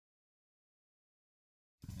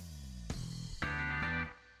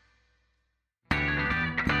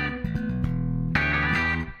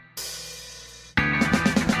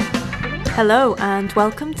Hello and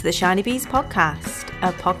welcome to the Shiny Bees podcast,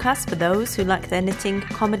 a podcast for those who like their knitting,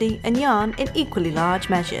 comedy and yarn in equally large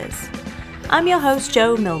measures. I'm your host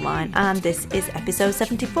Jo Millwine and this is episode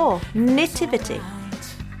 74, Knitivity.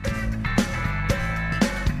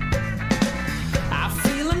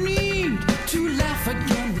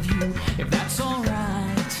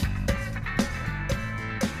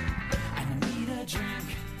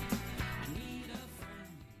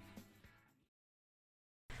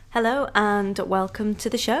 Hello and welcome to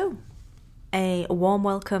the show. A warm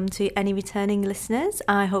welcome to any returning listeners.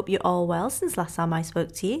 I hope you're all well since last time I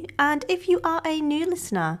spoke to you. And if you are a new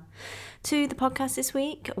listener to the podcast this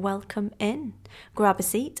week, welcome in. Grab a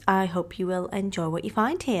seat. I hope you will enjoy what you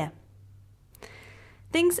find here.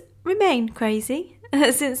 Things remain crazy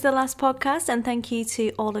since the last podcast, and thank you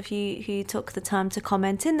to all of you who took the time to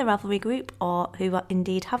comment in the Ravelry group or who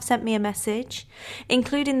indeed have sent me a message,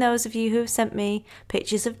 including those of you who have sent me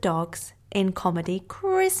pictures of dogs in comedy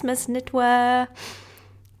Christmas knitwear.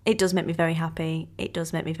 It does make me very happy. It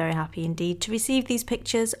does make me very happy indeed to receive these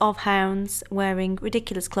pictures of hounds wearing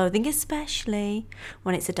ridiculous clothing, especially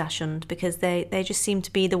when it's a dachshund, because they just seem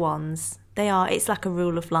to be the ones. It's like a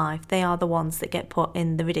rule of life. They are the ones that get put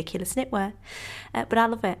in the ridiculous knitwear. But I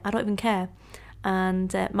love it. I don't even care.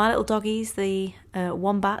 And my little doggies, the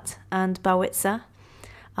Wombat and Bowitzer,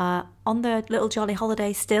 are on their little jolly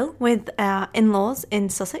holiday still with our in-laws in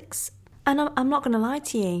Sussex. And I'm not going to lie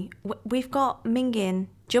to you. We've got minging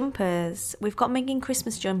jumpers. We've got minging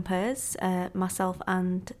Christmas jumpers, myself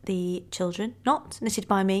and the children, not knitted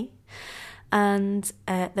by me. And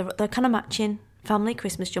they're kind of matching family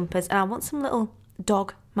Christmas jumpers, and I want some little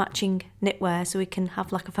dog matching knitwear so we can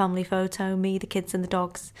have like a family photo, me, the kids and the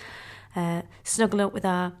dogs, snuggle up with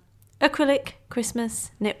our acrylic Christmas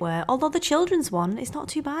knitwear. Although the children's one, it's not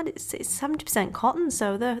too bad. It's 70% cotton,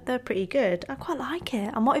 so they're pretty good. I quite like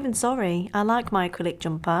it. I'm not even sorry. I like my acrylic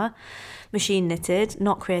jumper, machine knitted,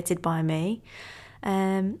 not created by me.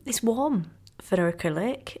 It's warm for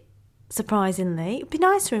acrylic. Surprisingly, it'd be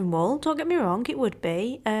nicer in wool, don't get me wrong, it would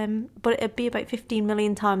be, but it'd be about 15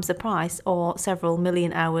 million times the price or several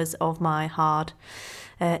million hours of my hard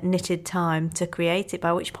knitted time to create it,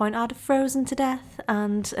 by which point I'd have frozen to death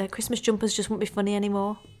and Christmas jumpers just wouldn't be funny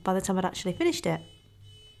anymore by the time I'd actually finished it.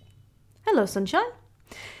 Hello, sunshine.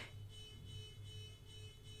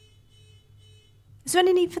 Is there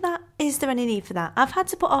any need for that? Is there any need for that? I've had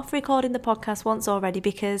to put off recording the podcast once already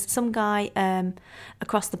because some guy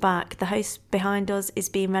across the back, the house behind us is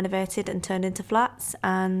being renovated and turned into flats,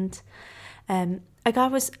 and a guy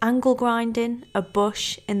was angle grinding a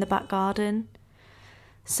bush in the back garden.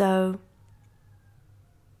 So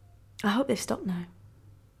I hope they've stopped now.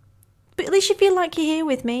 But at least you feel like you're here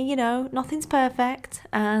with me, you know, nothing's perfect,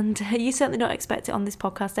 and you certainly don't expect it on this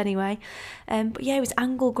podcast anyway. But yeah, he was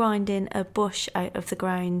angle grinding a bush out of the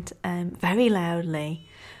ground very loudly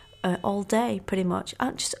all day, pretty much.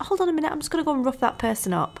 Just hold on a minute, I'm just going to go and rough that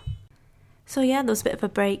person up. So yeah, there was a bit of a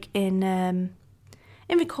break in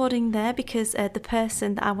recording there because the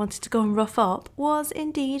person that I wanted to go and rough up was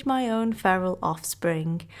indeed my own feral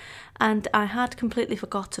offspring. And I had completely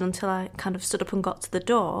forgotten until I kind of stood up and got to the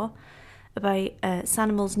door about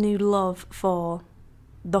Sanimal's new love for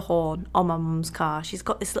the horn on my mum's car. She's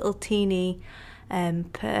got this little teeny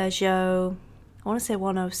Peugeot, I want to say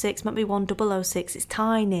 106, might be 1006. It's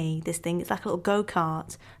tiny, this thing. It's like a little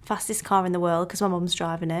go-kart, fastest car in the world because my mum's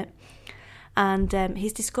driving it. And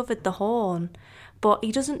he's discovered the horn, but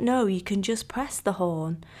he doesn't know you can just press the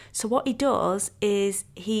horn. So what he does is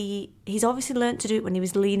he's obviously learnt to do it when he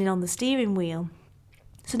was leaning on the steering wheel.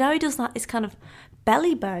 So now he does like this kind of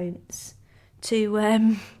belly bounce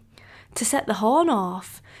to set the horn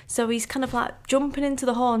off. So he's kind of like jumping into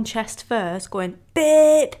the horn chest first, going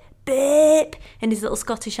beep, beep, in his little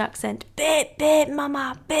Scottish accent, beep, beep,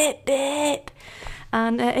 mama, beep, beep.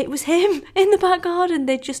 And it was him in the back garden.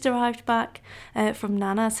 They'd just arrived back from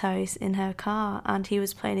Nana's house in her car, and he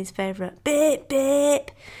was playing his favourite beep,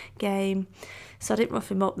 beep game. So I didn't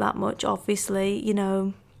rough him up that much, obviously, you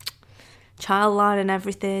know, child line and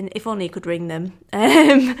everything, if only you could ring them.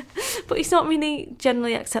 But it's not really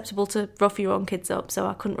generally acceptable to rough your own kids up, so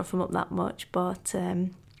I couldn't rough them up that much. But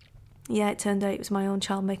yeah, it turned out it was my own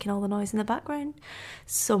child making all the noise in the background,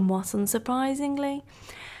 somewhat unsurprisingly.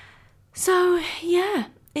 So yeah,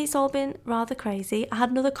 it's all been rather crazy. I had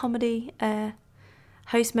another comedy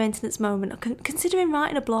house maintenance moment. Considering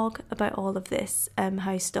writing a blog about all of this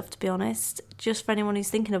house stuff, to be honest, just for anyone who's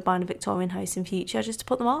thinking of buying a Victorian house in future, just to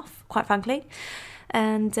put them off, quite frankly.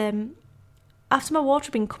 And after my water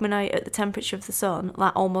had been coming out at the temperature of the sun,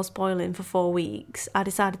 like almost boiling for 4 weeks, I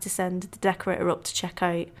decided to send the decorator up to check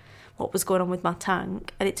out what was going on with my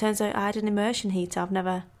tank, and it turns out I had an immersion heater I've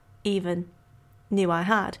never even knew I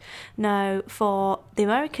had. Now, for the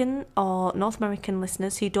American or North American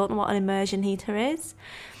listeners who don't know what an immersion heater is,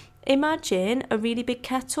 imagine a really big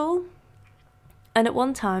kettle. And at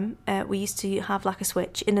one time, we used to have like a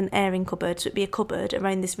switch in an airing cupboard. So it'd be a cupboard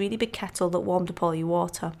around this really big kettle that warmed up all your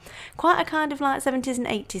water. Quite a kind of like 70s and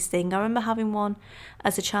 80s thing. I remember having one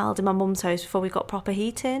as a child in my mum's house before we got proper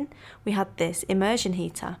heating. We had this immersion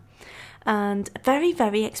heater. And very,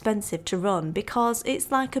 very expensive to run because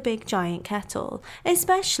it's like a big giant kettle.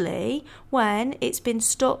 Especially when it's been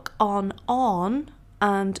stuck on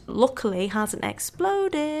and luckily hasn't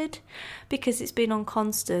exploded because it's been on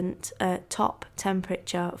constant top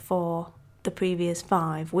temperature for the previous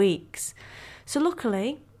 5 weeks. So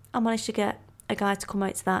luckily I managed to get a guy to come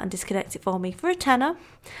out to that and disconnect it for me for a tenner.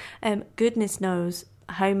 Goodness knows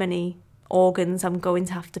how many organs I'm going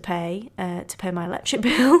to have to pay my electric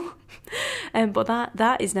bill. But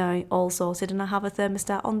that is now all sorted, and I have a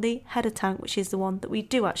thermostat on the header tank, which is the one that we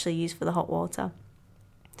do actually use for the hot water.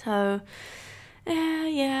 So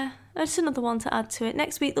yeah, just another one to add to it.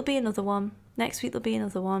 Next week there'll be another one.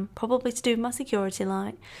 Probably to do with my security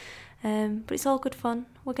light. But it's all good fun.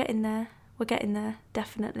 We're getting there,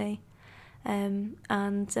 definitely. And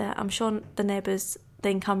I'm sure the neighbours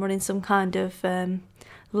think I'm running some kind of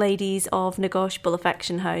ladies of negotiable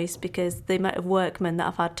affection house, because the amount of workmen that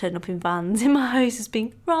I've had turn up in vans in my house has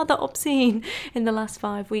been rather obscene in the last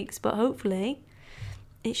 5 weeks. But hopefully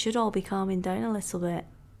it should all be calming down a little bit.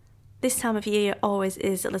 This time of year always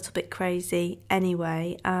is a little bit crazy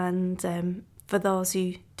anyway, and for those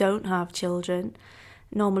who don't have children,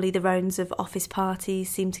 normally the rounds of office parties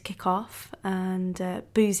seem to kick off, and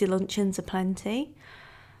boozy luncheons are plenty.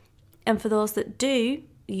 And for those that do,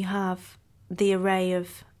 you have the array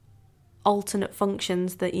of alternate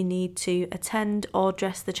functions that you need to attend or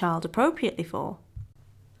dress the child appropriately for,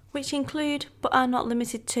 which include, but are not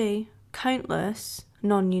limited to, countless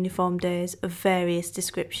non-uniform days of various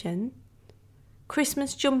description,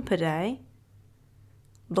 Christmas jumper day.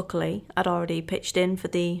 Luckily, I'd already pitched in for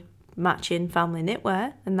the matching family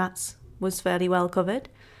knitwear, and that was fairly well covered.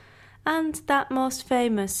 And that most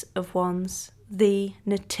famous of ones, the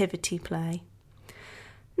nativity play.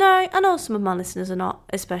 Now, I know some of my listeners are not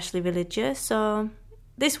especially religious, so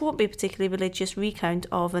this won't be a particularly religious recount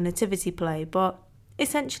of a nativity play, but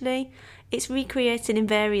essentially it's recreated in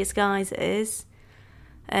various guises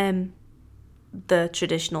the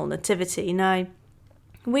traditional nativity. Now,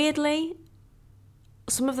 weirdly,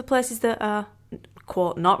 some of the places that are,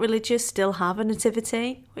 quote, not religious still have a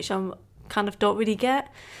nativity, which I kind of don't really get.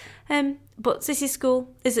 But Sissy's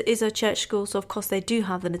school is a church school, so of course they do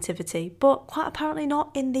have the nativity, but quite apparently not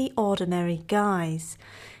in the ordinary guise.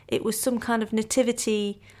 It was some kind of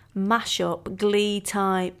nativity mashup, glee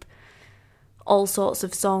type, all sorts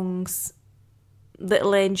of songs,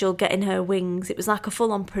 little angel getting her wings. It was like a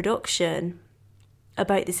full-on production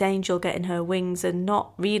about this angel getting her wings, and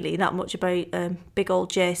not really that much about big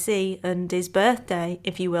old JC and his birthday,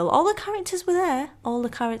 if you will. All the characters were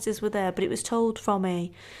there, but it was told from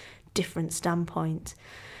a different standpoint.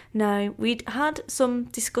 Now, we'd had some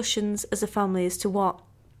discussions as a family as to what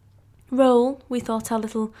role we thought our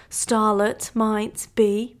little starlet might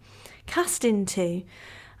be cast into.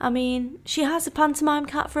 I mean, she has a pantomime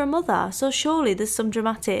cat for a mother, so surely there's some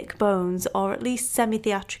dramatic bones, or at least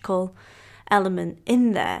semi-theatrical element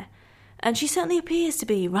in there. And she certainly appears to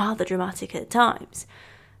be rather dramatic at times.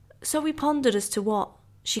 So we pondered as to what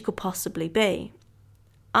she could possibly be.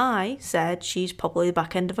 I said she's probably the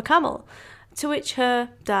back end of a camel, to which her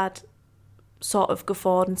dad sort of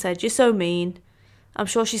guffawed and said, "You're so mean. I'm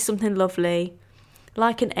sure she's something lovely,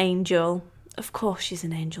 like an angel." Of course she's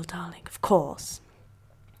an angel, darling, of course.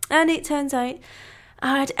 And it turns out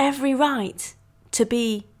I had every right to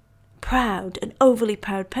be proud, an overly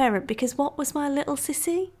proud parent, because what was my little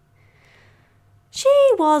sissy? She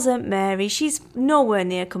wasn't Mary. She's nowhere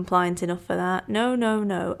near compliant enough for that.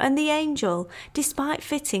 No. And the angel, despite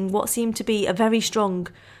fitting what seemed to be a very strong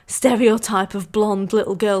stereotype of blonde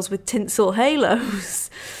little girls with tinsel halos,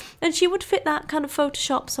 and she would fit that kind of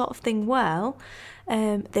Photoshop sort of thing well,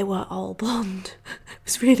 they were all blonde. It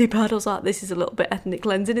was really bad. I was like, this is a little bit ethnic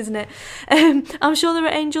cleansing, isn't it? I'm sure there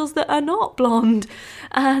are angels that are not blonde.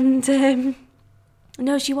 And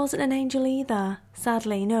no, she wasn't an angel either.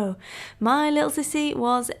 Sadly, no. My little sissy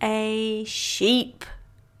was a sheep.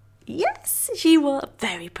 Yes, she was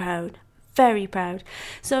very proud. very proud.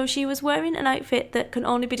 So she was wearing an outfit that can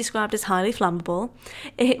only be described as highly flammable.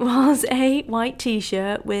 It was a white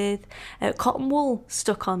t-shirt with cotton wool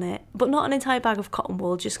stuck on it, but not an entire bag of cotton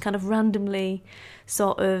wool, just kind of randomly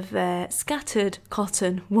sort of scattered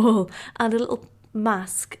cotton wool, and a little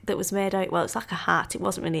mask that was made out, well, it's like a hat, it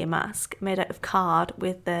wasn't really a mask, made out of card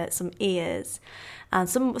with some ears and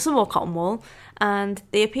some more cotton wool, and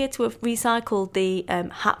they appeared to have recycled the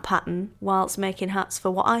hat pattern whilst making hats for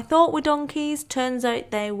what I thought were donkeys. Turns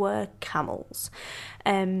out they were camels.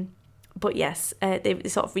 But yes, they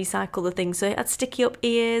sort of recycled the thing. So it had sticky up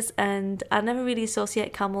ears, and I never really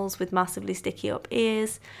associate camels with massively sticky up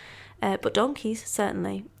ears, but donkeys,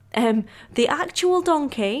 certainly. The actual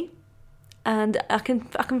donkey, and I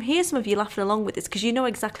can hear some of you laughing along with this because you know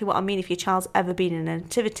exactly what I mean if your child's ever been in a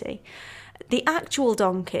nativity. The actual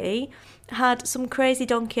donkey had some crazy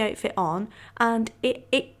donkey outfit on, and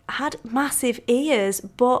it had massive ears,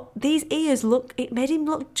 but these ears it made him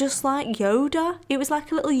look just like Yoda. It was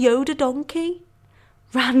like a little Yoda donkey.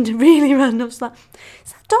 Really random. I was like,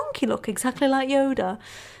 does that donkey look exactly like Yoda?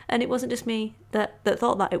 And it wasn't just me that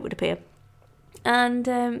thought that it would appear. And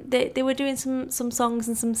they were doing some songs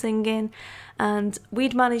and some singing, and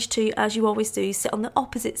we'd managed to, as you always do, sit on the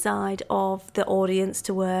opposite side of the audience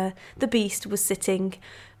to where the Beast was sitting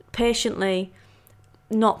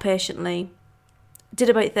not patiently, did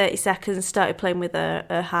about 30 seconds, started playing with her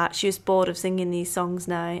hat. She was bored of singing these songs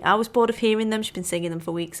now. I was bored of hearing them. She'd been singing them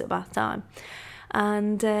for weeks at bath time.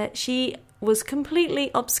 And she was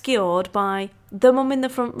completely obscured by the mum in the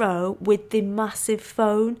front row with the massive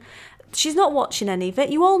phone. She's not watching any of it.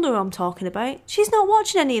 You all know who I'm talking about. She's not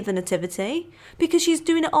watching any of the nativity because she's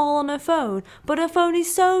doing it all on her phone. But her phone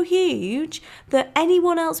is so huge that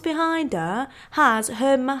anyone else behind her has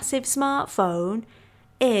her massive smartphone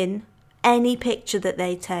in any picture that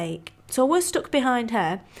they take. So we're stuck behind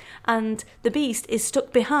her, and the Beast is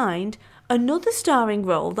stuck behind another starring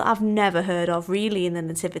role that I've never heard of really in the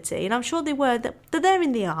nativity. And I'm sure they're there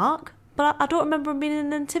in the ark, but I don't remember them being in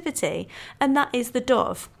the nativity. And that is the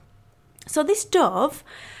dove. So this dove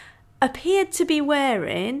appeared to be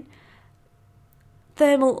wearing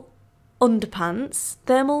thermal underpants,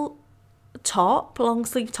 thermal top, long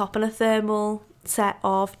sleeve top, and a thermal set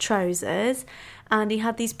of trousers. And he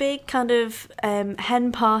had these big kind of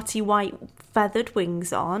hen party white feathered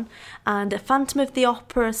wings on, and a Phantom of the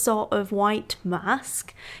Opera sort of white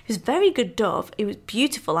mask. It was a very good dove. It was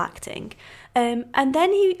beautiful acting. And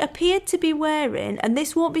then he appeared to be wearing, and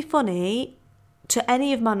this won't be funny to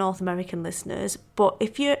any of my North American listeners, but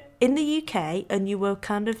if you're in the UK and you were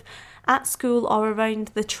kind of at school or around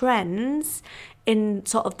the trends in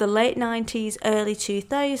sort of the late 90s, early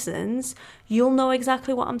 2000s, you'll know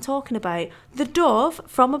exactly what I'm talking about. The dove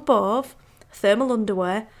from above, thermal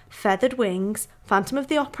underwear, feathered wings, Phantom of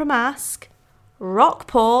the Opera mask,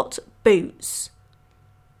 Rockport boots.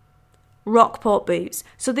 Rockport boots.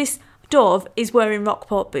 So this dove is wearing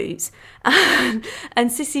Rockport boots, and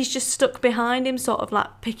Sissy's just stuck behind him, sort of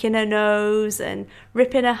like picking her nose and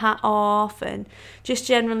ripping her hat off and just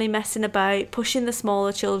generally messing about, pushing the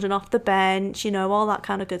smaller children off the bench, all that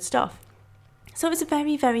kind of good stuff. So it was a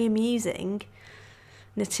very, very amusing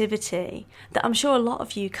nativity that I'm sure a lot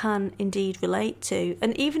of you can indeed relate to.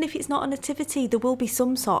 And even if it's not a nativity, there will be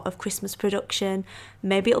some sort of Christmas production.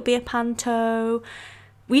 Maybe it'll be a panto.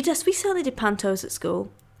 We certainly did pantos at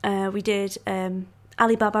school. We did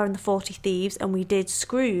Alibaba and the 40 Thieves, and we did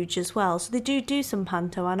Scrooge as well. So they do some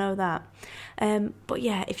panto, I know that. But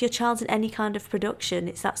yeah, if your child's in any kind of production,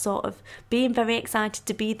 it's that sort of being very excited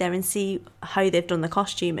to be there and see how they've done the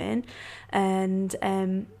costuming, and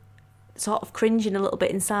sort of cringing a little bit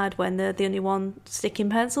inside when they're the only one sticking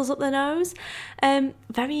pencils up their nose.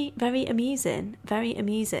 Very, very amusing,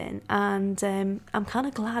 and I'm kind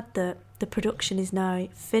of glad that the production is now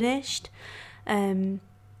finished.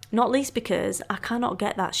 Not least because I cannot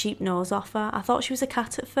get that sheep nose off her. I thought she was a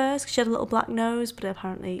cat at first because she had a little black nose, but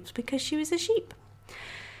apparently it's because she was a sheep.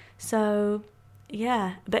 So,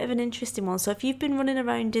 yeah, a bit of an interesting one. So if you've been running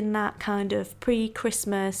around in that kind of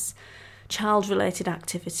pre-Christmas child-related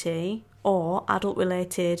activity or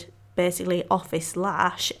adult-related, basically office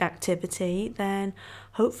 / activity, then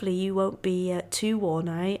hopefully you won't be too worn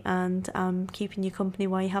out, and I'm keeping you company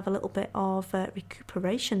while you have a little bit of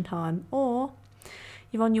recuperation time, or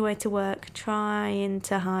you're on your way to work trying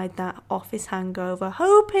to hide that office hangover,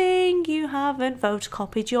 hoping you haven't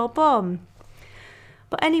photocopied your bum.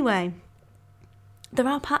 But anyway, there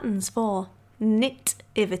are patterns for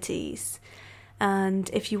knitivities. And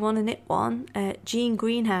if you want to knit one, Jean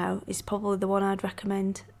Greenhow is probably the one I'd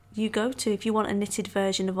recommend you go to if you want a knitted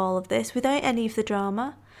version of all of this without any of the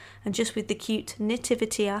drama and just with the cute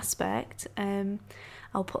Knitivity aspect.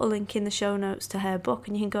 I'll put a link in the show notes to her book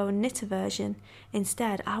and you can go and knit a version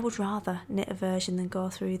instead. I would rather knit a version than go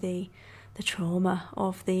through the trauma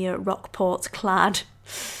of the Rockport clad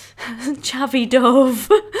Chavy Dove,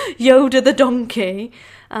 Yoda the donkey,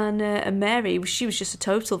 and Mary. She was just a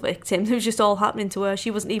total victim. It was just all happening to her.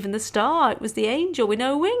 She wasn't even the star. It was the angel with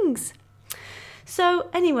no wings. So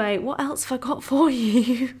anyway, what else have I got for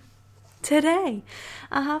you today?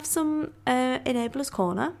 I have some Enablers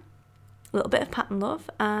Corner, a little bit of pattern love,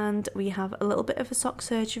 and we have a little bit of a sock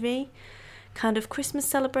surgery, kind of Christmas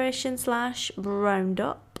celebration /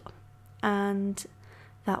 roundup, and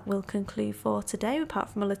that will conclude for today, apart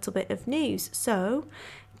from a little bit of news. So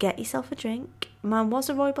get yourself a drink. Mine was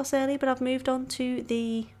a Rooibos earlier, but I've moved on to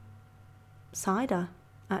the cider,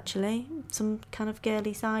 actually. Some kind of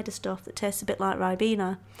girly cider stuff that tastes a bit like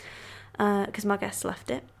Ribena, because my guests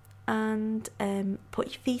left it. And put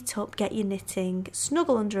your feet up, get your knitting,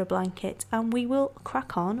 snuggle under a blanket, and we will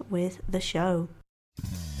crack on with the show.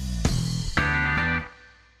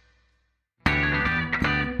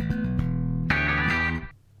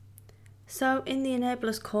 So in the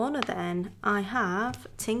Enablers Corner then, I have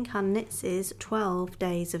Tin Can Knits' 12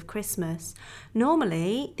 Days of Christmas.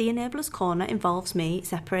 Normally, the Enablers Corner involves me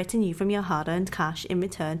separating you from your hard-earned cash in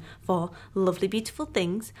return for lovely, beautiful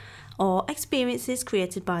things or experiences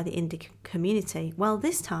created by the indie community. Well,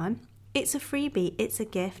 this time, it's a freebie, it's a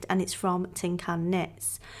gift, and it's from Tin Can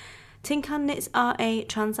Knits. Tin Can Knits are a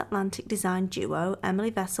transatlantic design duo, Emily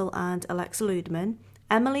Vessel and Alexa Ludeman.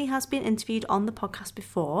 Emily has been interviewed on the podcast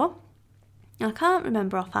before. I can't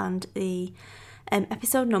remember offhand the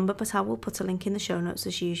episode number, but I will put a link in the show notes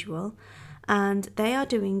as usual. And they are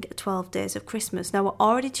doing 12 Days of Christmas. Now, we're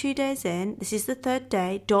already 2 days in. This is the third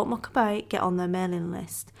day. Don't muck about. Get on their mailing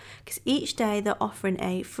list. Because each day they're offering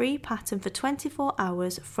a free pattern for 24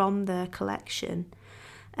 hours from their collection.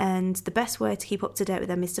 And the best way to keep up to date with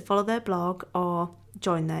them is to follow their blog or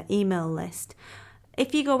join their email list.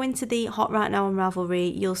 If you go into the Hot Right Now on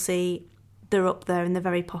Ravelry, you'll see they're up there and they're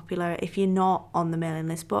very popular if you're not on the mailing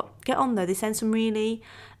list. But get on there. They send some really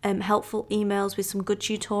helpful emails with some good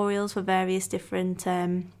tutorials for various different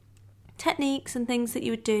techniques and things that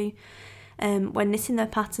you would do when knitting their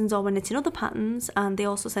patterns or when knitting other patterns. And they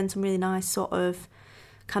also send some really nice sort of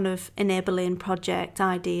kind of enabling project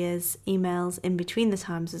ideas, emails in between the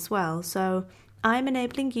times as well. So I'm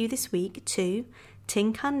enabling you this week to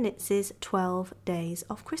Tin Can Knits' 12 Days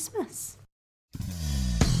of Christmas.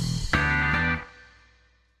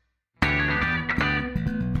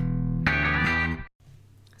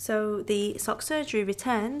 So the sock surgery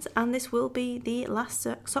returns, and this will be the last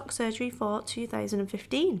sock surgery for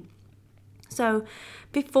 2015. So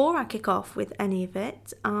before I kick off with any of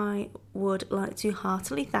it, I would like to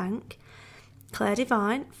heartily thank Claire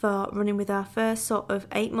Devine for running with our first sort of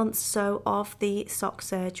 8 months or so of the sock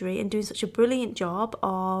surgery and doing such a brilliant job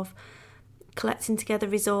of collecting together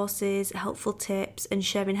resources, helpful tips, and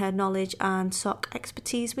sharing her knowledge and sock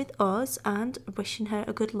expertise with us, and wishing her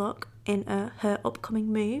a good luck in her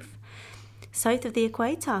upcoming move south of the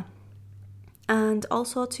equator. And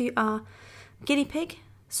also to our guinea pig,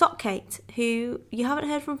 Sock Kate, who you haven't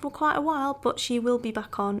heard from for quite a while, but she will be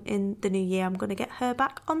back on in the new year. I'm going to get her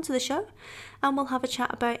back onto the show and we'll have a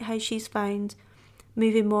chat about how she's found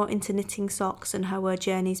moving more into knitting socks and how her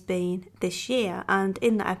journey's been this year. And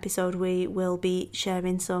in that episode we will be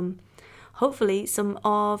sharing hopefully some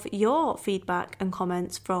of your feedback and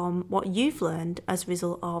comments from what you've learned as a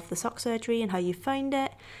result of the sock surgery and how you found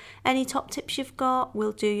it. Any top tips you've got.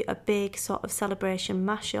 We'll do a big sort of celebration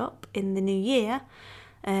mashup in the new year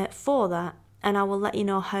for that, and I will let you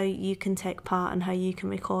know how you can take part and how you can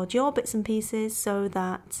record your bits and pieces so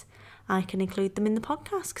that I can include them in the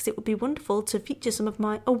podcast, because it would be wonderful to feature some of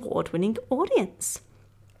my award-winning audience.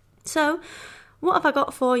 So, what have I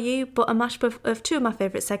got for you but a mashup of two of my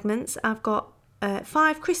favourite segments? I've got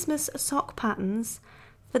 5 Christmas sock patterns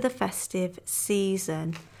for the festive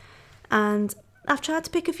season. And I've tried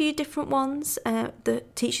to pick a few different ones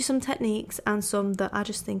that teach you some techniques and some that I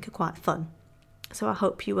just think are quite fun. So I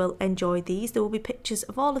hope you will enjoy these. There will be pictures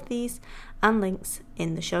of all of these and links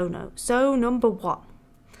in the show notes. So number 1.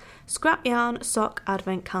 Scrap Yarn Sock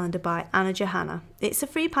Advent Calendar by Anna Johanna. It's a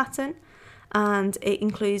free pattern and it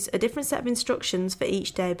includes a different set of instructions for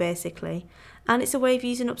each day basically, and it's a way of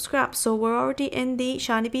using up scraps. So we're already in the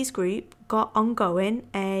Shiny Bees group, got ongoing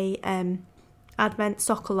a Advent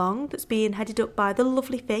sock along that's being headed up by the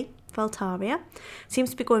lovely Fee Feltaria. Seems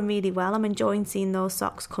to be going really well. I'm enjoying seeing those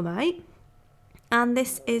socks come out, and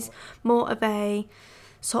this is more of a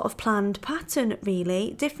sort of planned pattern,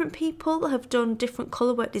 really. Different people have done different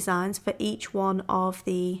colourwork designs for each one of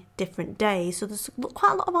the different days. So there's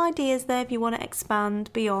quite a lot of ideas there if you want to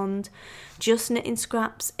expand beyond just knitting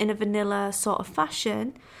scraps in a vanilla sort of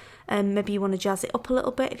fashion. Maybe you want to jazz it up a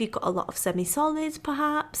little bit. If you've got a lot of semi-solids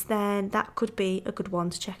perhaps, then that could be a good one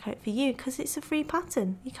to check out for you because it's a free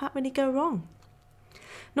pattern. You can't really go wrong.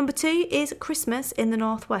 Number 2 is Christmas in the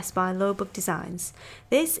Northwest by Lowbug Designs.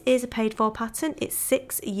 This is a paid for pattern. It's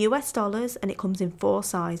 $6 and it comes in 4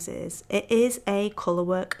 sizes. It is a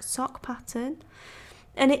colourwork sock pattern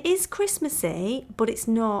and it is Christmassy, but it's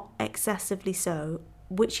not excessively so,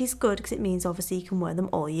 which is good because it means obviously you can wear them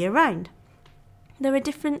all year round. There are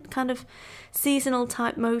different kind of seasonal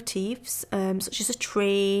type motifs, such as a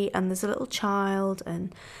tree, and there's a little child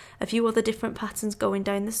and a few other different patterns going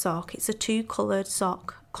down the sock. It's a 2-coloured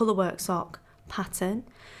colourwork sock pattern,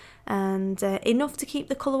 and enough to keep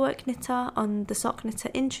the colourwork knitter on the sock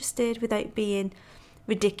knitter interested without being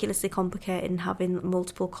ridiculously complicated and having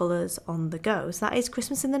multiple colours on the go. So that is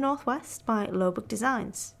Christmas in the Northwest by Lowbug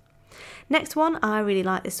Designs. Next one, I really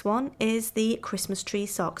like this one, is the Christmas Tree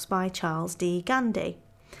Socks by Charles D. Gandy.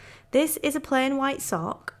 This is a plain white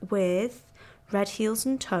sock with red heels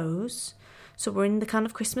and toes. So we're in the kind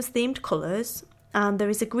of Christmas themed colours, and there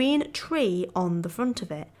is a green tree on the front of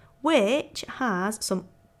it, which has some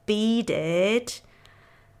beaded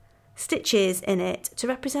stitches in it to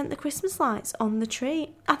represent the Christmas lights on the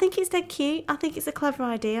tree. I think it's dead cute. I think it's a clever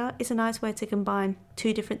idea. It's a nice way to combine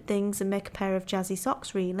 2 different things and make a pair of jazzy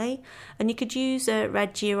socks, really. And you could use a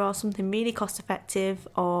red gear or something really cost effective,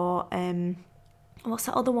 or what's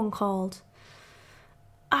that other one called?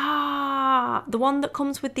 The one that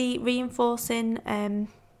comes with the reinforcing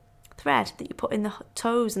thread that you put in the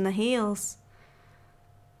toes and the heels.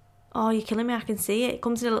 Oh, you're killing me, I can see it. It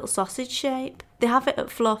comes in a little sausage shape. They have it at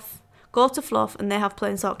Fluff. Go to Fluff and they have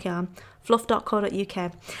plain sock yarn.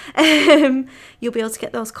 Fluff.co.uk. You'll be able to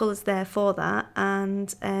get those colours there for that,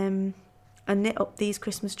 and knit up these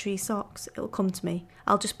Christmas tree socks. It'll come to me.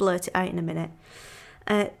 I'll just blurt it out in a minute.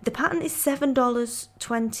 The pattern is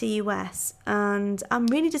 $7.20 US, and I'm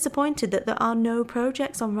really disappointed that there are no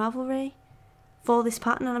projects on Ravelry for this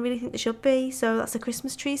pattern, and I really think there should be. So that's the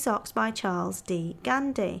Christmas Tree Socks by Charles D.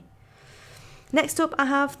 Gandy. Next up, I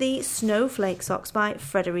have the Snowflake Socks by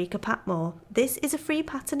Frederica Patmore. This is a free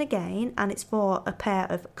pattern again, and it's for a pair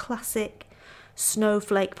of classic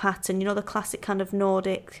snowflake pattern. You know, the classic kind of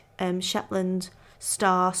Nordic Shetland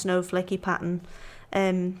star snowflakey pattern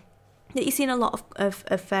that you see in a lot of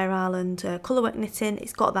Fair Island colourwork knitting.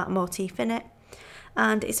 It's got that motif in it,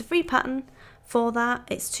 and it's a free pattern for that.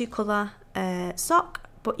 It's 2-colour sock,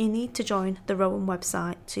 but you need to join the Rowan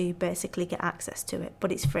website to basically get access to it,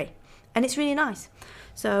 but it's free. And it's really nice.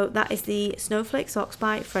 So that is the Snowflake Socks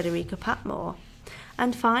by Frederica Patmore.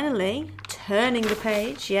 And finally, turning the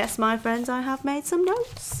page, yes, my friends, I have made some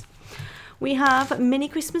notes. We have Mini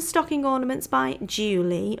Christmas Stocking Ornaments by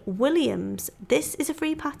Julie Williams. This is a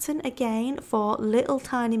free pattern, again, for little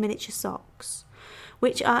tiny miniature socks,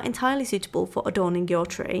 which are entirely suitable for adorning your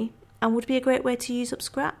tree and would be a great way to use up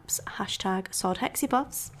scraps.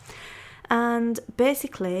 #SodHexyPuffs. And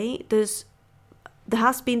basically, there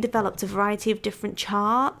has been developed a variety of different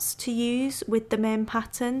charts to use with the main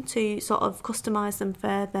pattern to sort of customise them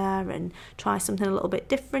further and try something a little bit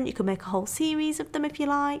different. You could make a whole series of them if you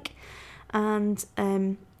like. And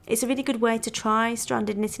it's a really good way to try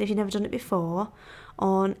stranded knitting if you've never done it before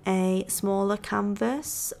on a smaller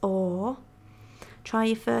canvas, or try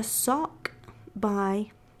your first sock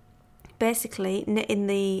by basically knitting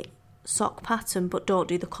the sock pattern but don't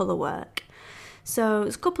do the colour work. So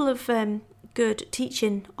there's a couple of good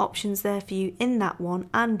teaching options there for you in that one,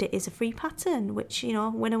 and it is a free pattern, which, you know,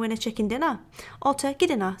 winner chicken dinner or turkey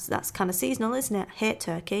dinner. So that's kind of seasonal, isn't it? Hate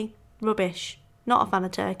turkey, rubbish, not a fan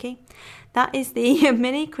of turkey. That is the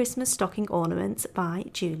Mini Christmas Stocking Ornaments by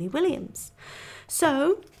Julie Williams.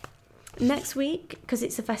 So next week, because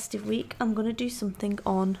it's a festive week, I'm going to do something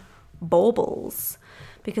on baubles,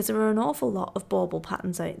 because there are an awful lot of bauble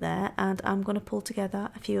patterns out there, and I'm going to pull together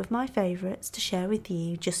a few of my favourites to share with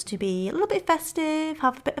you, just to be a little bit festive,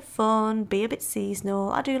 have a bit of fun, be a bit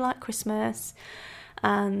seasonal. I do like Christmas,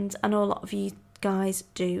 and I know a lot of you guys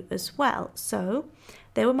do as well. So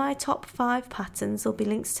they were my top 5 patterns. There'll be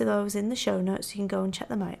links to those in the show notes, so you can go and check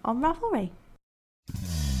them out on Ravelry.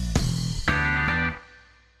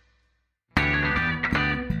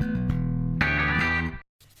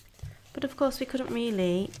 But of course we couldn't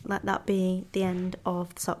really let that be the end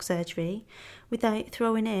of the sock surgery without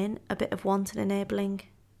throwing in a bit of wanted enabling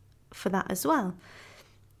for that as well.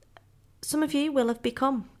 some of you will have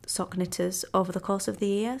become sock knitters over the course of the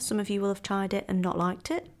year. Some of you will have tried it and not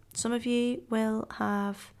liked it. Some of you will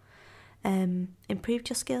have improved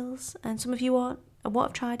your skills, and some of you won't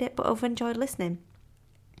have tried it but have enjoyed listening.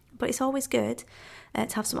 But it's always good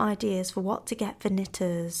to have some ideas for what to get for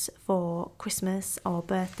knitters for Christmas or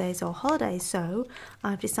birthdays or holidays. So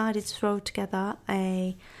I've decided to throw together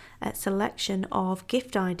a selection of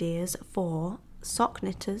gift ideas for sock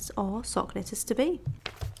knitters or sock knitters to be.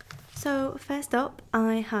 So first up,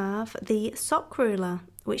 I have the sock ruler,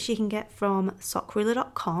 which you can get from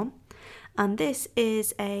sockruler.com, and this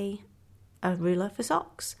is a ruler for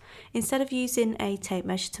socks. Instead of using a tape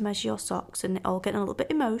measure to measure your socks and it all getting a little bit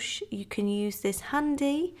emosh, you can use this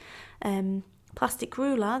handy plastic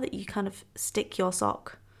ruler that you kind of stick your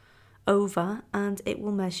sock over and it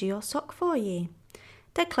will measure your sock for you.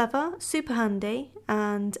 They're clever, super handy,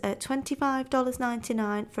 and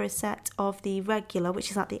 $25.99 for a set of the regular,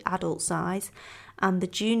 which is like the adult size, and the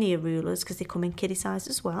junior rulers because they come in kiddie size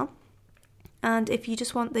as well. And if you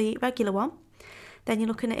just want the regular one, then you're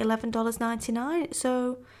looking at $11.99.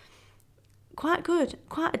 So quite good,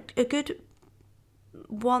 quite a good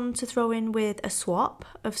one to throw in with a swap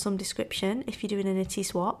of some description if you're doing a knitty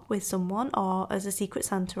swap with someone or as a secret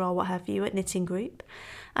Santa or what have you at knitting group.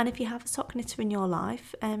 And if you have a sock knitter in your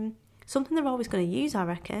life, something they're always going to use, I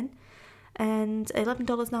reckon. And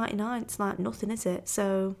 $11.99, it's like nothing, is it?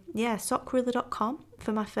 So yeah, sockruler.com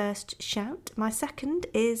for my first shout. My second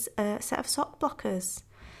is a set of sock blockers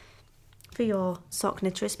for your sock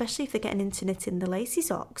knitter, especially if they're getting into knitting the lacy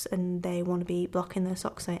socks and they want to be blocking their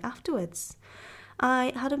socks out afterwards.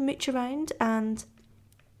 I had a mooch around, and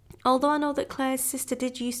although I know that Claire's sister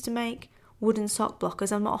did used to make wooden sock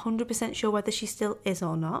blockers, I'm not 100% sure whether she still is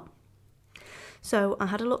or not. So I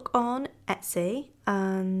had a look on Etsy,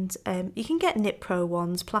 and you can get Knit Pro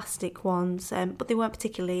ones, plastic ones, but they weren't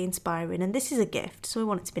particularly inspiring, and this is a gift, so we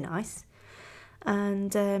want it to be nice.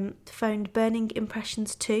 And found Burning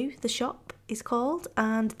Impressions 2, the shop is called,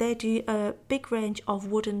 and they do a big range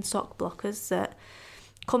of wooden sock blockers that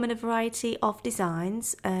come in a variety of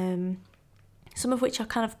designs, some of which are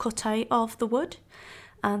kind of cut out of the wood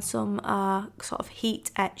and some are sort of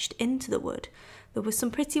heat etched into the wood. There were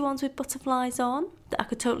some pretty ones with butterflies on that I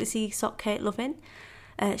could totally see Sock Kate loving.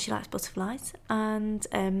 She likes butterflies, and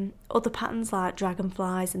other patterns like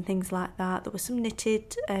dragonflies and things like that. There were some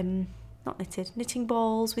knitting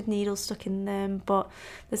balls with needles stuck in them, but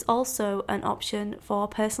there's also an option for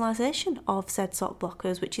personalisation of said sock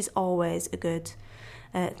blockers, which is always a good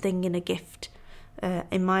thing in a gift,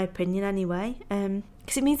 in my opinion anyway,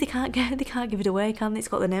 because it means they can't give it away, can they? It's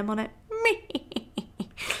got the name on it.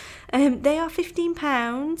 They are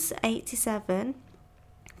 £15.87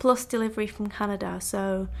 plus delivery from Canada,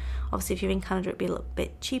 so obviously if you're in Canada it'd be a little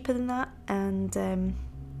bit cheaper than that, and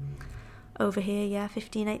over here, yeah,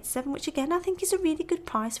 $15.87, which again I think is a really good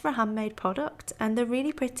price for a handmade product, and they're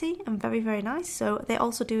really pretty and very, very nice. So they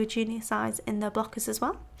also do a junior size in their blockers as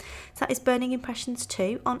well. So that is Burning Impressions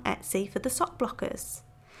 2 on Etsy for the sock blockers.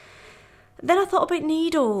 Then I thought about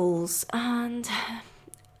needles, and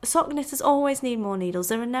sock knitters always need more needles.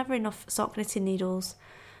 There are never enough sock knitting needles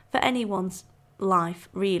for anyone's life,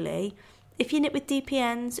 really. If you knit with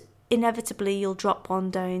DPNs, inevitably you'll drop one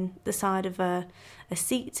down the side of a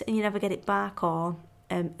seat and you never get it back, or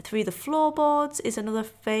through the floorboards is another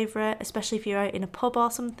favourite, especially if you're out in a pub or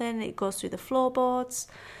something, it goes through the floorboards.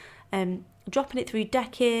 Dropping it through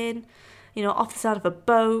decking, off the side of a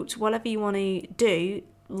boat, whatever you want to do,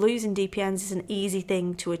 losing DPNs is an easy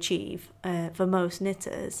thing to achieve for most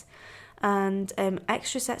knitters. And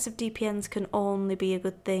extra sets of DPNs can only be a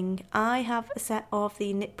good thing. I have a set of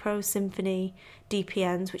the Knit Pro Symphony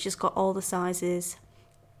DPNs, which has got all the sizes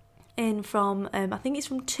in from, I think it's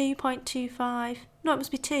from 2.25, no, it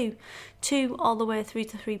must be 2 all the way through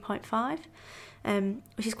to 3.5,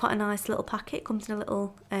 which is quite a nice little packet. Comes in a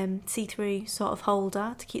little see-through sort of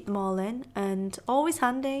holder to keep them all in, and always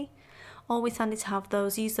handy to have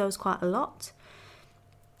those. Use those quite a lot.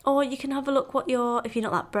 Or you can have a look if you're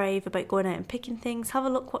not that brave about going out and picking things, have a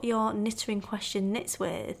look what your knitter in question knits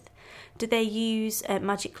with. Do they use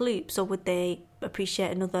magic loops, or would they appreciate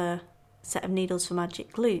another set of needles for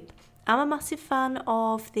magic loop? I'm a massive fan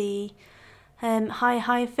of the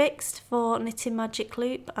high fixed for knitting magic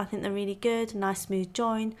loop. I think they're really good. Nice smooth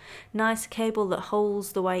join, nice cable that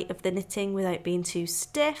holds the weight of the knitting without being too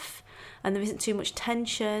stiff, and there isn't too much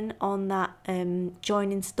tension on that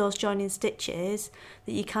those joining stitches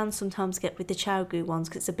that you can sometimes get with the chow glue ones,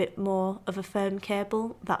 because it's a bit more of a firm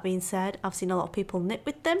cable. That being said, I've seen a lot of people knit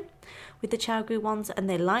with them, with the chow glue ones, and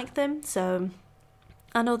they like them, so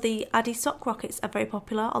I know the Addy sock rockets are very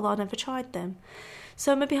popular, although I've never tried them.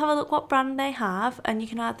 So maybe have a look what brand they have, and you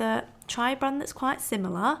can either try a brand that's quite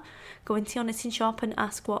similar, go into your knitting shop and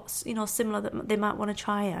ask what's similar that they might want to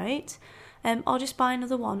try out, or just buy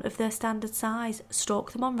another one of their standard size,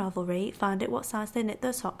 stalk them on Ravelry, find out what size they knit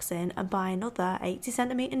their socks in, and buy another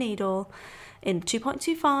 80cm needle in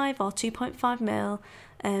 2.25 or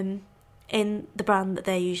 2.5mm in the brand that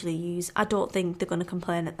they usually use. I don't think they're going to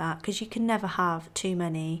complain at that, because you can never have too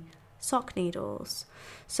many sock needles.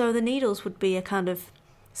 So the needles would be a kind of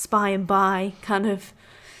spy and buy, kind of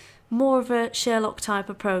more of a Sherlock type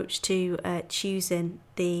approach to choosing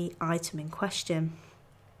the item in question.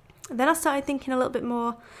 Then I started thinking a little bit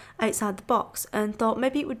more outside the box and thought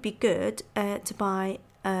maybe it would be good to buy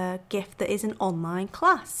a gift that is an online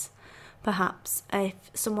class. Perhaps if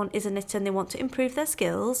someone is a knitter and they want to improve their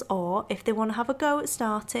skills, or if they want to have a go at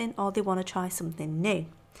starting, or they want to try something new.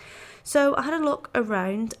 So I had a look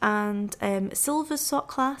around, and Silver's sock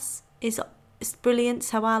class is brilliant.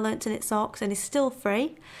 It's how I learnt to knit socks, and is still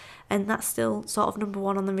free, and that's still sort of number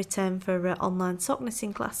one on the return for online sock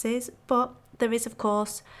knitting classes. But there is, of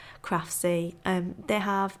course, Craftsy. They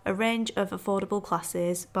have a range of affordable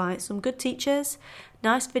classes by some good teachers,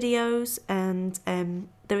 nice videos, and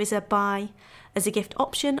there is a buy as a gift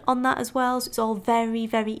option on that as well, so it's all very,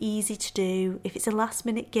 very easy to do. If it's a last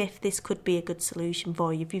minute gift, this could be a good solution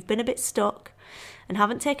for you. If you've been a bit stuck and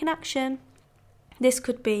haven't taken action, this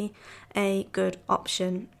could be a good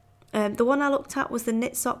option. The one I looked at was the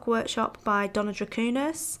Knit Sock Workshop by Donna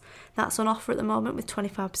Dracunas. That's on offer at the moment with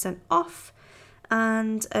 25% off.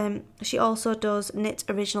 And she also does knit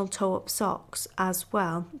original toe-up socks as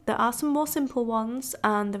well. There are some more simple ones,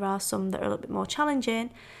 and there are some that are a little bit more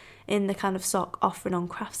challenging in the kind of sock offering on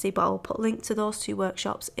Craftsy, but I'll put a link to those two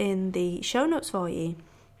workshops in the show notes for you.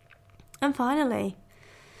 And finally,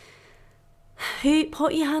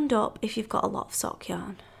 put your hand up if you've got a lot of sock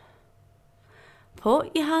yarn.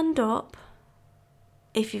 Put your hand up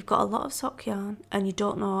if you've got a lot of sock yarn and you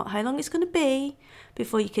don't know how long it's going to be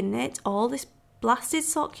before you can knit all this blasted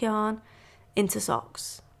sock yarn into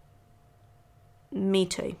socks. Me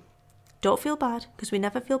too. Don't feel bad, because we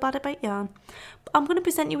never feel bad about yarn. But I'm going to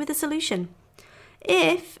present you with a solution.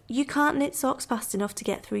 If you can't knit socks fast enough to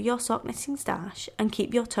get through your sock knitting stash and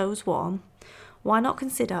keep your toes warm, why not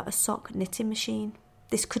consider a sock knitting machine?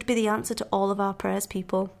 This could be the answer to all of our prayers,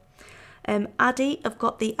 people. Addy have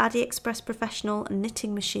got the Addy Express Professional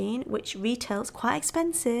Knitting Machine, which retails quite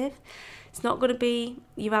expensive. It's not going to be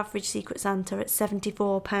your average Secret Santa at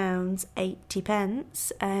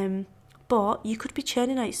 £74.80. But you could be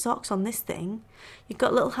churning out socks on this thing. You've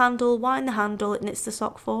got a little handle, wind the handle, it knits the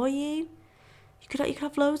sock for you. You could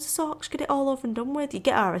have loads of socks, get it all over and done with. You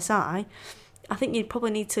get RSI. I think you'd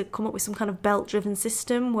probably need to come up with some kind of belt-driven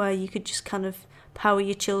system where you could just kind of power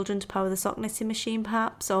your children to power the sock knitting machine,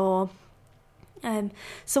 perhaps, or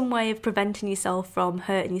some way of preventing yourself from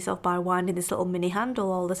hurting yourself by winding this little mini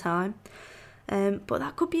handle all the time. But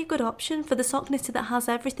that could be a good option for the sock knitter that has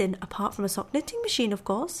everything apart from a sock knitting machine, of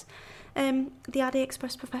course. The Addy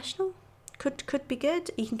Express Professional could be good.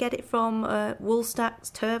 You can get it from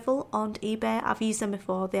Woolstacks Turville on eBay. I've used them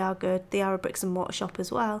before. They are good. They are a bricks and mortar shop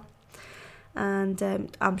as well. And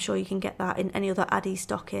I'm sure you can get that in any other Addy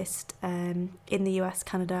stockist in the US,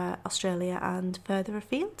 Canada, Australia and further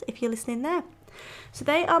afield if you're listening there. So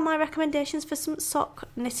they are my recommendations for some sock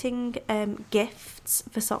knitting gifts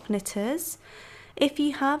for sock knitters. If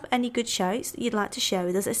you have any good shouts that you'd like to share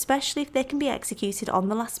with us, especially if they can be executed on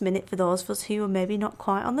the last minute for those of us who are maybe not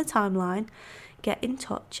quite on the timeline, get in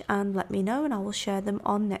touch and let me know and I will share them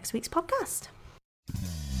on next week's podcast.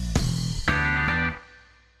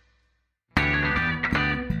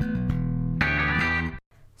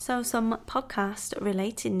 So some podcast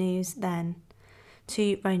related news then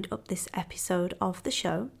to round up this episode of the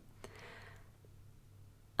show.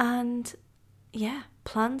 And yeah,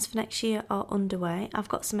 plans for next year are underway. I've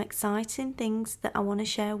got some exciting things that I want to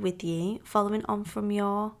share with you following on from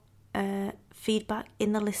your feedback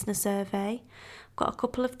in the listener survey. I've got a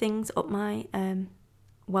couple of things up my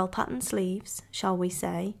well-patterned sleeves, shall we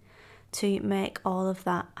say, to make all of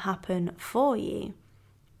that happen for you.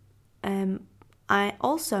 I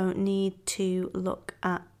also need to look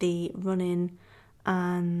at the running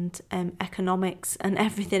and economics and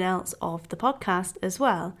everything else of the podcast as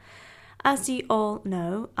well. As you all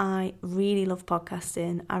know, I really love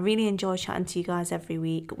podcasting. I really enjoy chatting to you guys every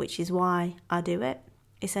week, which is why I do it,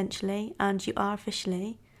 essentially. And you are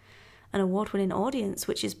officially an award-winning audience,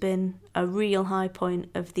 which has been a real high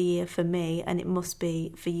point of the year for me, and it must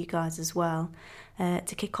be for you guys as well,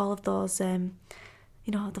 to kick all of those, the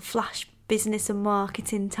business and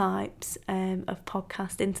marketing types of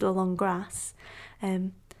podcast into the long grass. I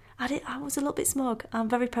was a little bit smug. I'm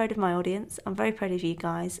very proud of my audience. I'm very proud of you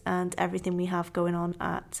guys and everything we have going on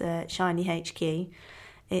at Shiny HQ.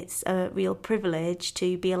 It's a real privilege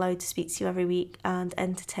to be allowed to speak to you every week and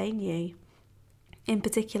entertain you in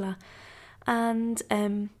particular. And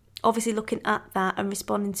obviously looking at that and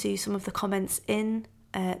responding to some of the comments in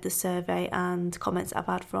the survey and comments I've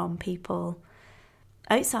had from people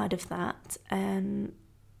outside of that,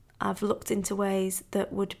 I've looked into ways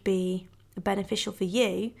that would be beneficial for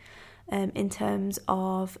you in terms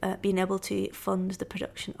of being able to fund the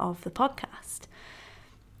production of the podcast.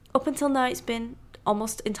 Up until now, it's been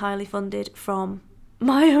almost entirely funded from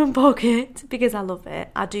my own pocket because I love it.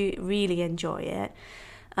 I do really enjoy it.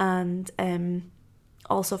 And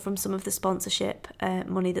also from some of the sponsorship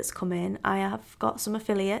money that's come in. I have got some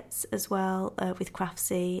affiliates as well with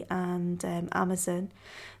Craftsy and Amazon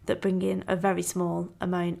that bring in a very small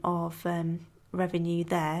amount of revenue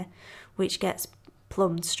there, which gets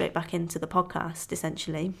plumbed straight back into the podcast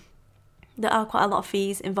essentially. There are quite a lot of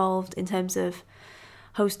fees involved in terms of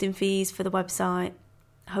hosting fees for the website,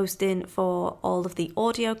 hosting for all of the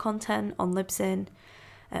audio content on Libsyn,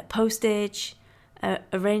 postage,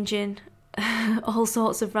 arranging all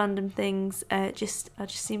sorts of random things. I just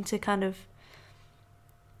seem to kind of,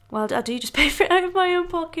 well, I do just pay for it out of my own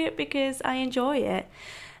pocket because I enjoy it.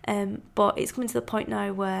 But it's coming to the point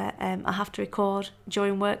now where I have to record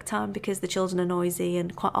during work time because the children are noisy,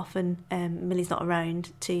 and quite often Millie's not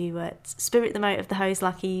around to spirit them out of the house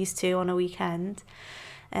like he used to on a weekend,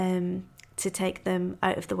 to take them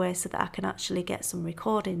out of the way so that I can actually get some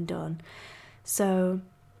recording done. So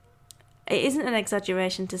it isn't an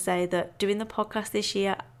exaggeration to say that doing the podcast this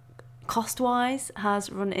year, cost-wise, has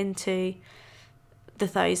run into the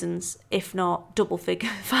thousands, if not double figure,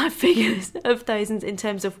 5 figures of thousands in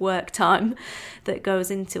terms of work time that goes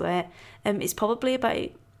into it. It's probably about,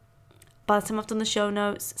 by the time I've done the show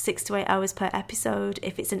notes, 6 to 8 hours per episode.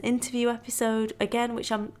 If it's an interview episode, again,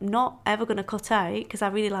 which I'm not ever going to cut out because I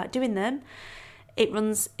really like doing them, it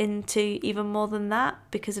runs into even more than that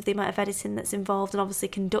because of the amount of editing that's involved and obviously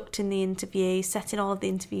conducting the interview, setting all of the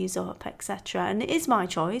interviews up, etc. And it is my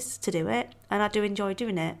choice to do it, and I do enjoy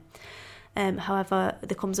doing it. However,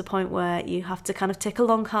 there comes a point where you have to kind of take a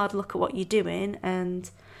long, hard look at what you're doing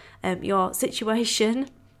and your situation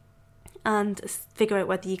and figure out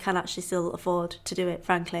whether you can actually still afford to do it,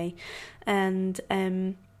 frankly. And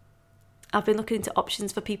I've been looking into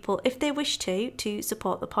options for people, if they wish to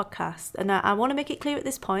support the podcast. And I want to make it clear at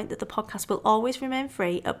this point that the podcast will always remain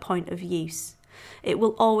free at point of use. It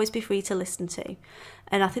will always be free to listen to.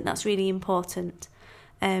 And I think that's really important.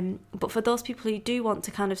 But for those people who do want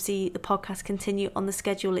to kind of see the podcast continue on the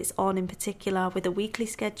schedule it's on, in particular with a weekly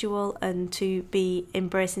schedule, and to be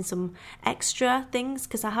embracing some extra things,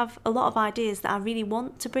 because I have a lot of ideas that I really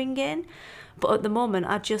want to bring in, but at the moment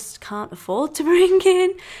I just can't afford to bring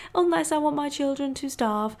in unless I want my children to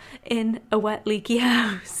starve in a wet, leaky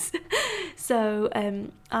house. So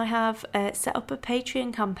I have set up a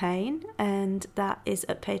Patreon campaign, and that is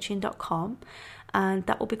at patreon.com. And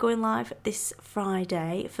that will be going live this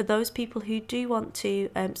Friday for those people who do want to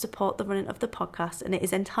support the running of the podcast, and it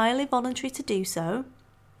is entirely voluntary to do so.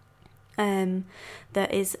 There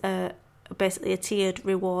is basically a tiered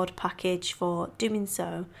reward package for doing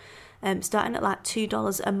so, starting at like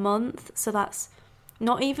 $2 a month, so that's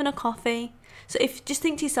not even a coffee. So if just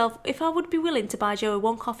think to yourself, if I would be willing to buy Joe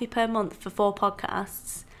 1 coffee per month for 4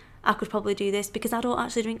 podcasts, I could probably do this because I don't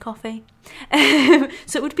actually drink coffee.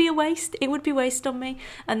 So it would be a waste. It would be waste on me.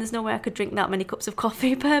 And there's no way I could drink that many cups of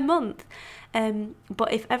coffee per month.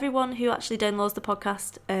 But if everyone who actually downloads the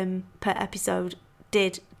podcast per episode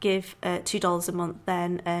did give $2 a month,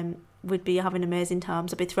 then we'd be having amazing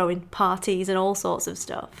times. I'd be throwing parties and all sorts of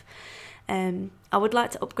stuff. I would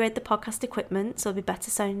like to upgrade the podcast equipment so there'll be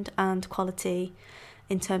better sound and quality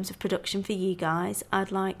in terms of production for you guys.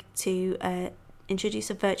 I'd like to introduce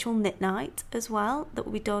a virtual knit night as well that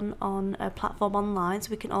will be done on a platform online,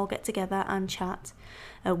 so we can all get together and chat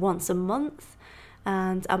once a month.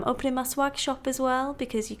 And I'm opening my swag shop as well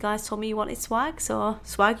because you guys told me you wanted swag, so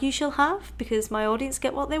swag you shall have because my audience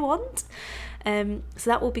get what they want. So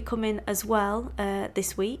that will be coming as well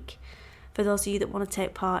this week for those of you that want to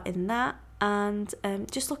take part in that. And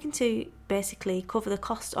just looking to basically cover the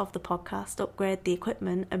cost of the podcast, upgrade the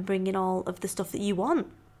equipment, and bring in all of the stuff that you want,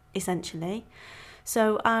 essentially.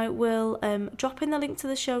 So I will drop in the link to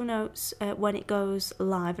the show notes when it goes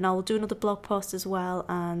live, and I will do another blog post as well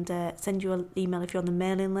and send you an email if you're on the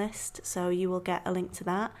mailing list, so you will get a link to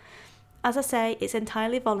that. as I say, it's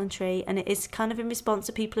entirely voluntary, and it is kind of in response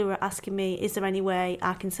to people who are asking me, is there any way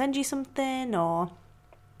I can send you something, or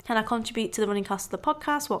can I contribute to the running costs of the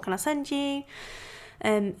podcast? What can I send you?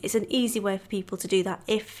 It's an easy way for people to do that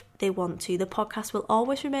if they want to. The podcast will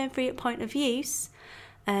always remain free at point of use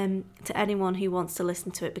to anyone who wants to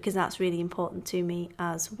listen to it, because that's really important to me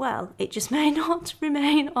as well. It just may not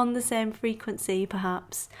remain on the same frequency,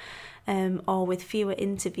 perhaps, or with fewer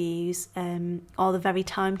interviews, or the very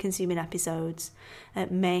time-consuming episodes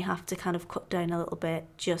may have to kind of cut down a little bit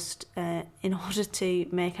just in order to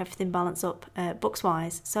make everything balance up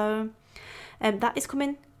books-wise. So that is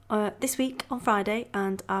coming this week on Friday,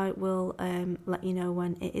 and I will let you know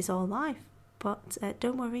when it is all live. But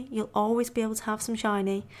don't worry, you'll always be able to have some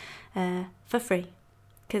shiny for free,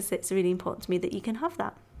 because it's really important to me that you can have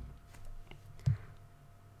that.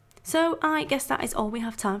 So I guess that is all we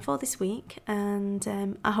have time for this week,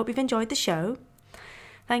 and I hope you've enjoyed the show.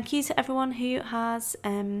 Thank you to everyone who has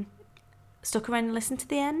stuck around and listened to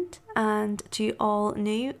the end, and to all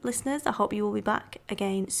new listeners, I hope you will be back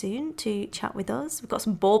again soon to chat with us. We've got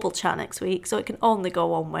some bauble chat next week, so it can only go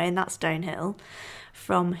one way, and that's downhill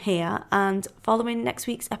from here. And following next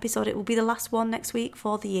week's episode, it will be the last one next week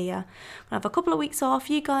for the year. We'll have a couple of weeks off.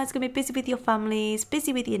 You guys are going to be busy with your families,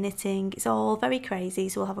 busy with your knitting. It's all very crazy,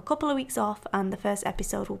 so we'll have a couple of weeks off, and the first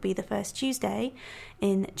episode will be the first Tuesday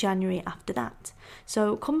in January after that.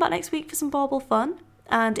 So come back next week for some bauble fun,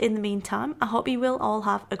 and in the meantime, I hope you will all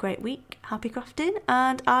have a great week. Happy crafting,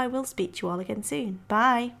 and I will speak to you all again soon.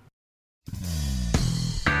 Bye.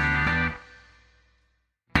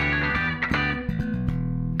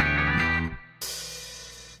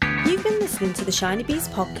 You've been listening to the Shiny Bees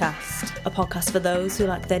podcast, a podcast for those who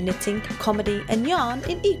like their knitting, comedy and yarn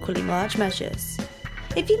in equally large measures.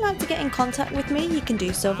 If you'd like to get in contact with me, you can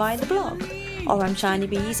do so via the blog, or I'm Shiny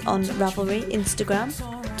Bees on Ravelry, Instagram,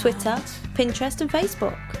 Twitter, Pinterest and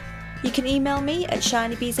Facebook. You can email me at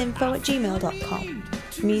shinybeesinfo@gmail.com.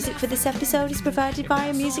 Music for this episode is provided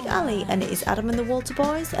by Music Alley, and it is Adam and the Walter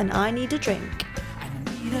Boys and I Need a Drink. I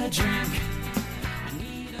need a drink.